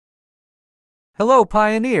Hello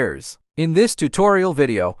pioneers! In this tutorial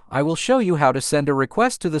video, I will show you how to send a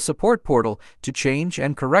request to the support portal to change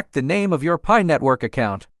and correct the name of your Pi network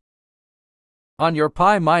account. On your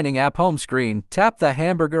Pi mining app home screen, tap the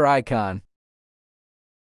hamburger icon.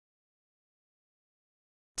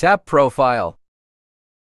 Tap Profile.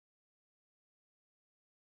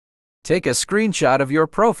 Take a screenshot of your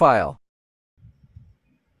profile.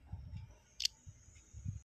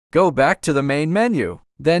 Go back to the main menu,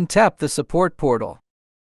 then tap the support portal.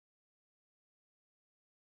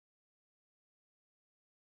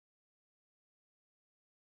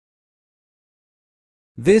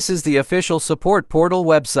 This is the official support portal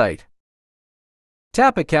website.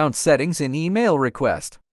 Tap Account Settings in Email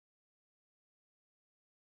Request.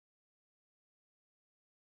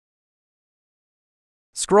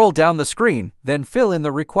 Scroll down the screen, then fill in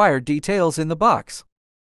the required details in the box.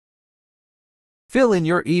 Fill in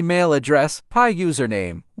your email address, Pi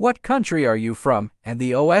username, what country are you from, and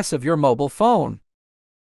the OS of your mobile phone.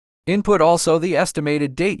 Input also the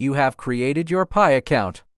estimated date you have created your Pi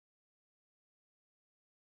account.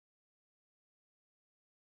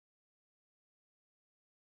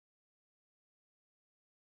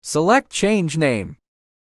 Select Change Name.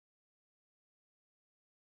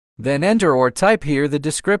 Then enter or type here the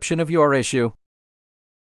description of your issue.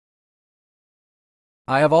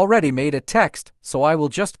 I have already made a text, so I will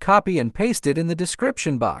just copy and paste it in the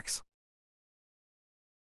description box.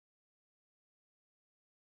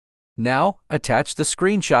 Now, attach the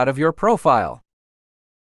screenshot of your profile.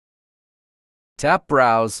 Tap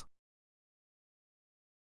Browse.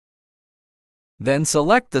 Then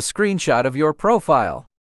select the screenshot of your profile.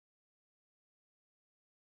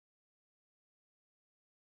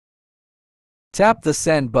 Tap the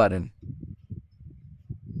Send button.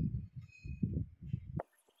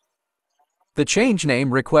 The change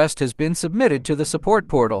name request has been submitted to the support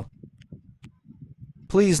portal.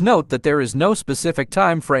 Please note that there is no specific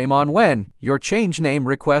time frame on when your change name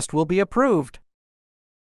request will be approved.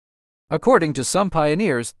 According to some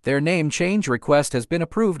pioneers, their name change request has been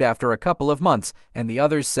approved after a couple of months, and the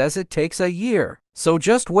others says it takes a year. So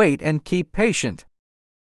just wait and keep patient.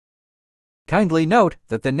 Kindly note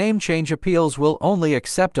that the name change appeals will only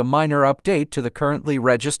accept a minor update to the currently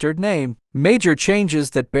registered name. Major changes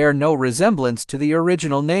that bear no resemblance to the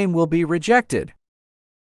original name will be rejected.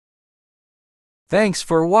 Thanks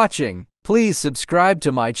for watching. Please subscribe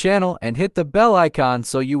to my channel and hit the bell icon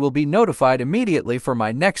so you will be notified immediately for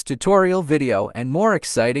my next tutorial video and more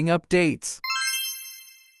exciting updates.